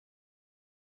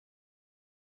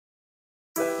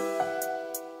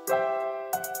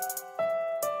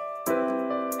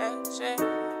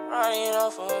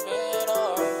off a bit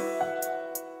of.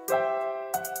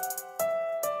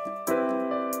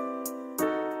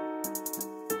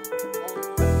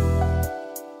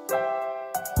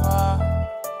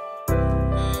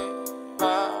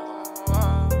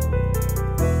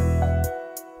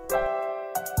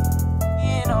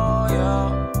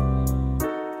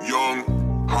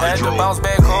 Had to bounce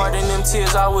back hard and them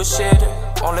tears I was shedding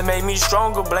only made me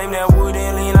stronger. Blame that wood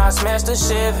and lean, I smashed the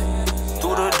Chevy.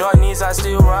 Through the darkness, I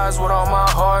still rise with all my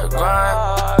heart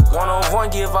grind. 101,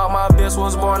 give out my best,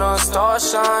 was born on star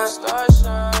shine.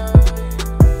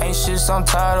 Ain't shit, so I'm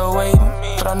tired of waiting,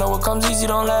 but I know what comes easy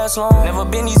don't last long. Never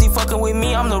been easy fucking with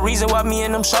me, I'm the reason why me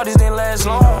and them shorties didn't last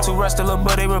long. Too rusty, little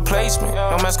but they replace me.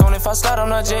 No mask on if I slide, I'm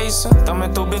not Jason.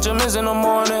 Thumbing through Benjamins in the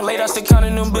morning, late I still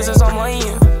counting them business I'm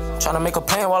laying. Tryna make a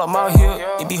plan while I'm out here.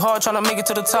 It be hard tryna make it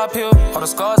to the top hill. All the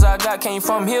scars I got came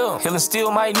from here. Healing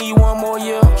still might need one more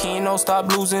year. Kiyno,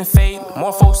 stop losing faith.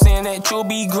 More folks saying that you'll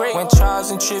be great. When trials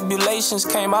and tribulations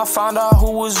came, I found out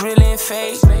who was really in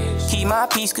faith. Keep my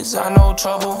peace cause I know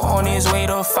trouble on his way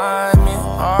to find me.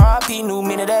 R.I.P. new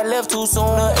minute that left too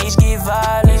soon. The age get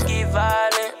violent.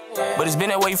 But it's been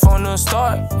that way from the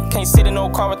start. Can't sit in no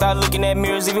car without looking at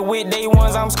mirrors. Even with day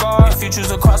ones, I'm scarred.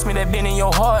 Futures across me that been in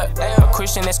your heart. A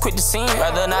Christian that's quick to sin.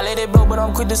 Rather not let it blow, but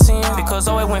I'm quick to sin. Because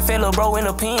always went fail, little bro in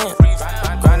a pen.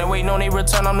 Grinding, waiting on they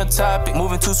return, I'm the topic.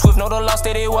 Moving too swift, know the loss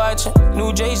that they watching.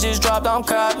 New J's just dropped, I'm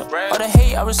copying. All the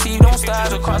hate I received, don't stop.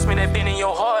 Futures across me that been in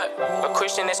your heart. A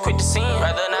Christian that's quick to sin.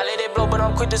 Rather not let it blow, but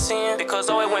I'm quick to sin. Because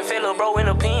always went fail, little bro in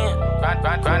a pen.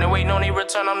 Grinding, waiting on they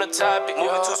return, I'm the topic.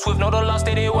 Moving too swift, know the loss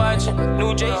that they watching.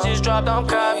 New J's just dropped, I'm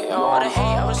copying. All the hate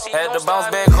I received, had to bounce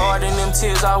back hard and them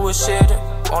tears I was shedding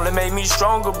only made me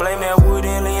stronger. Blame that wood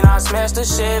and lean, I smashed the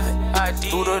Chevy.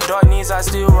 Through the darkness, I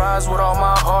still rise with all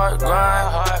my heart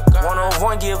grind.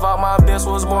 101, give out my best,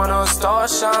 was born on star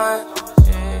shine.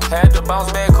 Had to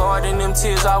bounce back hard and them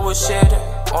tears I was shedding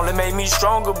only made me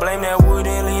stronger. Blame that wood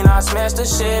and lean, I smashed the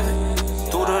Chevy.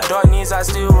 Through the darkness, I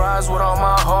still rise with all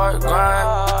my heart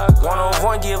grind.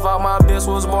 101, give out my best,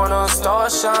 was born on star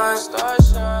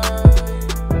shine.